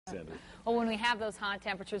Well, when we have those hot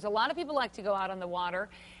temperatures, a lot of people like to go out on the water,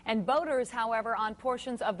 and boaters, however, on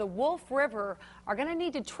portions of the Wolf River are going to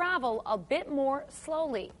need to travel a bit more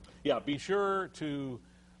slowly. Yeah, be sure to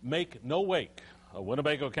make no wake. A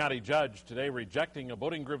Winnebago County judge today rejecting a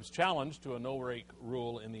boating group's challenge to a no wake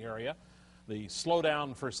rule in the area. The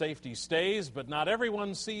slowdown for safety stays, but not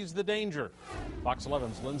everyone sees the danger. Fox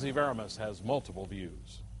 11's Lindsay Veramis has multiple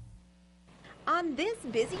views. On this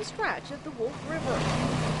busy stretch of the Wolf River,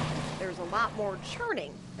 there's a lot more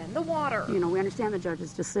churning than the water. You know, we understand the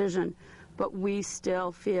judge's decision, but we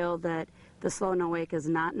still feel that the slow no wake is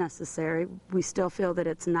not necessary. We still feel that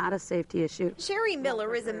it's not a safety issue. Sherry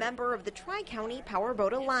Miller is a member of the Tri-County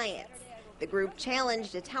Powerboat Alliance. The group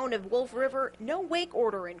challenged a town of Wolf River no wake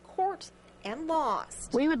order in court and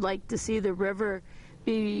lost. We would like to see the river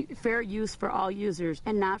be fair use for all users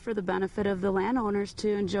and not for the benefit of the landowners to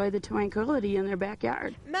enjoy the tranquility in their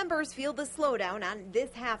backyard. Members feel the slowdown on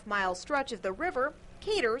this half-mile stretch of the river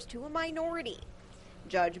caters to a minority.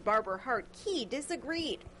 Judge Barbara Hart Key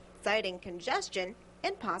disagreed, citing congestion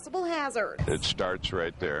and possible hazard. It starts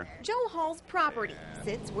right there. Joe Hall's property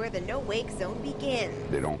sits where the no-wake zone begins.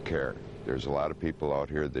 They don't care. There's a lot of people out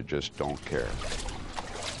here that just don't care.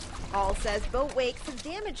 Hall says boat wakes have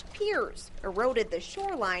damaged piers, eroded the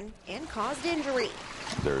shoreline, and caused injury.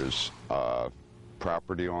 There's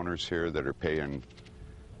property owners here that are paying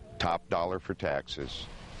top dollar for taxes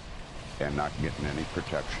and not getting any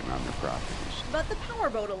protection on their properties. But the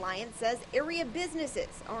Powerboat Alliance says area businesses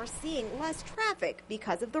are seeing less traffic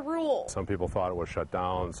because of the rule. Some people thought it was shut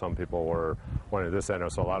down, some people were wanting this end,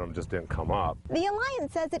 so a lot of them just didn't come up. The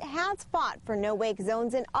Alliance says it has fought for no-wake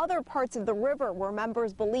zones in other parts of the river where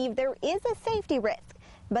members believe there is a safety risk,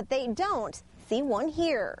 but they don't see one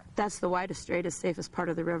here. That's the widest, straightest, safest part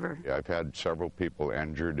of the river. I've had several people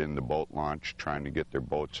injured in the boat launch trying to get their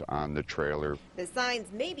boats on the trailer. The signs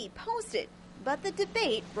may be posted, but the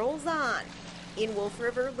debate rolls on. In Wolf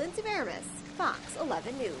River, Lindsay Veramis, Fox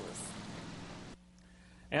 11 News.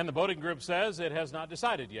 And the boating group says it has not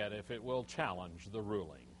decided yet if it will challenge the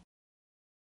ruling.